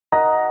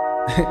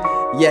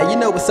Yeah, you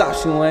know what's up,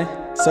 Sean.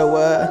 So,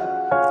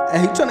 hey,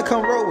 who tryna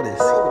come roll with us?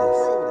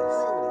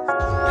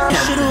 You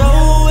should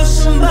roll with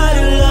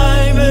somebody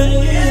like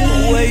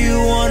me. Where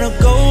you wanna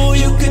go,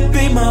 you could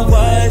be my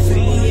wife.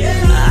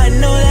 I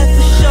know that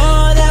for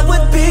sure, that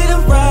would be the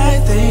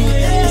right thing.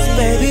 'Cause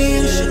baby,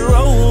 you should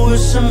roll with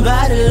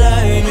somebody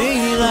like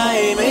me,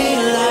 like me,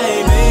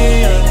 like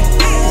me.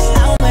 'Cause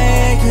I'll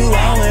make you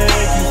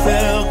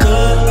feel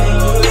good.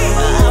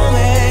 I'll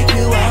make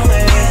you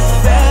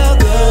feel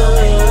good.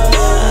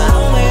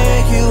 I'll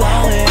make you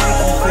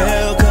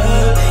feel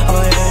good.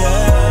 Oh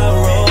yeah,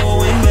 roll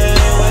with me,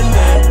 with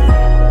me.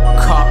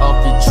 Caught up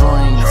your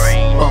dreams,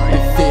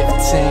 bumping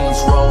 15s,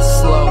 roll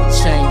slow,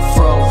 chain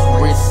froze,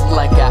 wrist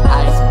like an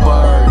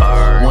iceberg.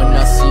 When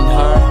I seen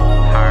her,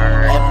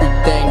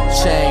 everything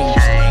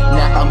changed.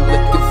 Now I'm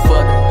looking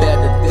for the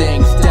better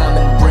things,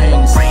 diamond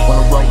rings.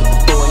 Wanna roll with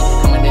the boys,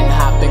 coming in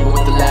hopping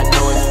with the loud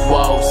noise.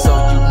 Whoa, so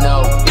you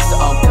know it's the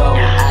uncle.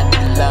 I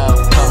need love,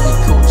 coming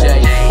cool J.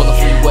 On the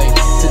freeway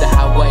to the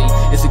highway,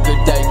 it's a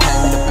good day,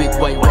 came in a big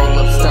way. Roll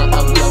up, stunt,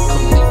 I'm Love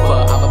Khalifa.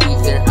 I'ma be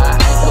there, I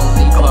ain't gon'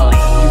 leave her.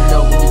 You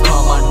know when you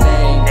call my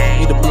name,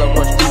 need the blood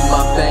rush through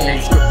my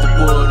veins. Strip the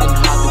wood in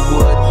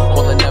Hollywood,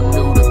 all I never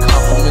knew to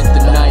compliment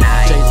the night.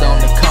 Jay's on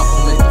to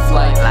compliment the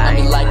flight. I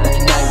mean like the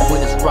night when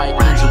it's right,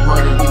 angel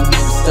running, you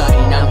need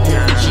stunning. I'm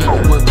here for you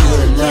with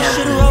good You love.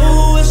 should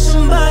roll with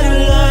somebody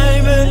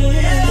like me.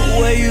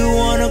 Where you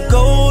wanna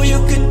go, you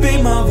could be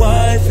my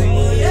wife.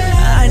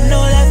 I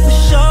know that for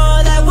sure,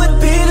 that would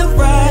be the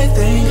right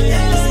thing.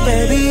 'Cause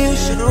baby, you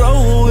should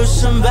roll with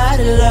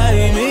somebody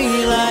like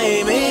me,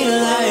 like me,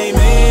 like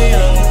me.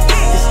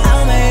 'Cause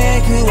I'll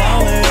make you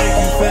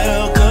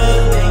feel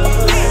good.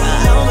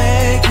 I'll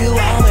make you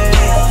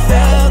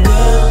feel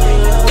good.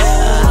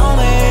 I'll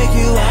make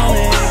you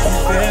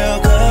feel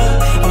good.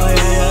 Oh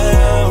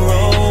yeah,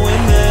 roll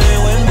with me,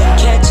 with me.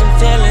 Catching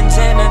feelings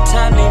in a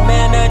timely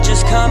manner,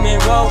 just come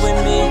and roll with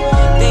me.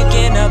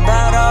 Thinking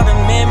about all the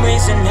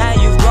memories and how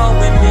you've grown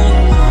with me.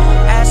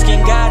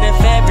 Asking God if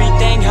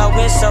everything how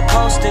it's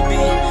supposed to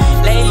be.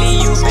 Lately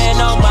you've been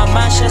on my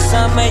mind, share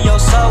some of your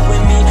soul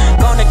with me.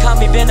 Gonna call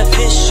me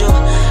beneficial,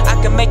 I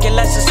can make it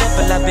less so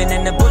simple. I've been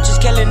in the butchers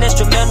killing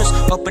instrumentals,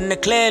 hoping to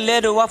clear a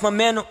little off my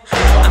mental.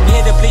 I'm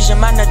here to please your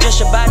mind, not just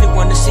your body.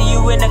 Wanna see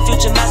you in the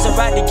future,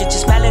 Maserati. Get you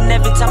smiling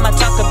every time I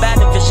talk about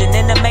it. Vision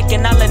in the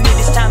making, all I need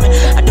is timing.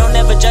 I don't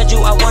ever judge you,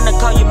 I wanna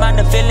call you mine.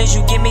 The feelings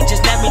you give me,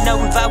 just let me know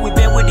we vibe. We've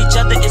been with each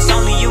other, it's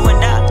only you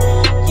and I.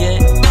 Yeah,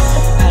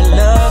 I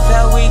love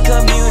how we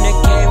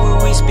communicate when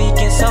we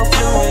speaking so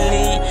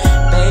fluently.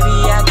 Baby,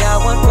 I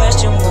got one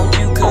question, won't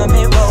you come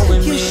and roll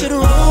with me? You should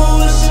roll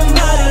with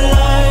somebody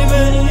like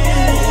me.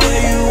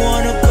 Where you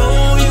wanna go,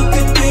 you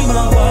could be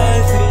my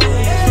wife.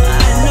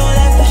 I know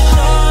that for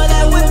sure,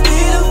 that would be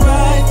the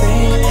right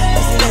thing.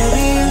 'Cause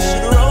baby, you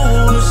should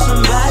roll with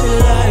somebody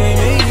like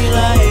me,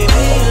 like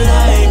me,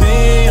 like me.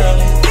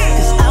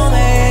 'Cause I'll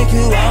make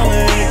you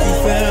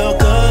feel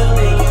good.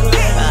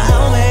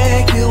 I'll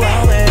make you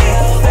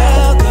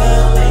feel good.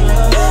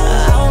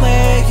 I'll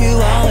make you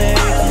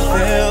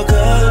feel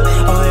good.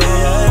 Oh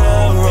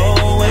yeah,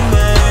 roll with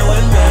me,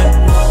 with me.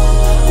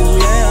 Ooh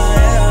yeah,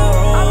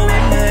 roll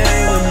with me,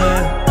 with me.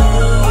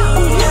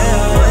 Ooh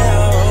yeah, roll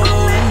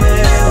with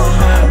me, with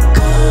me.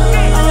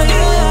 Oh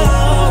yeah,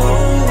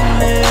 roll with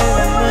me,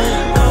 with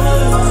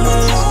me.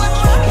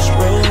 Just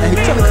roll with me. Hey, who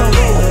tryna come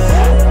roll with us?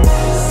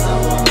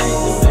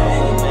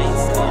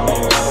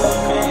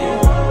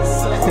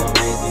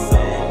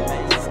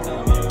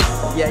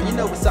 Yeah, you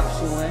know what's up,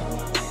 Sean.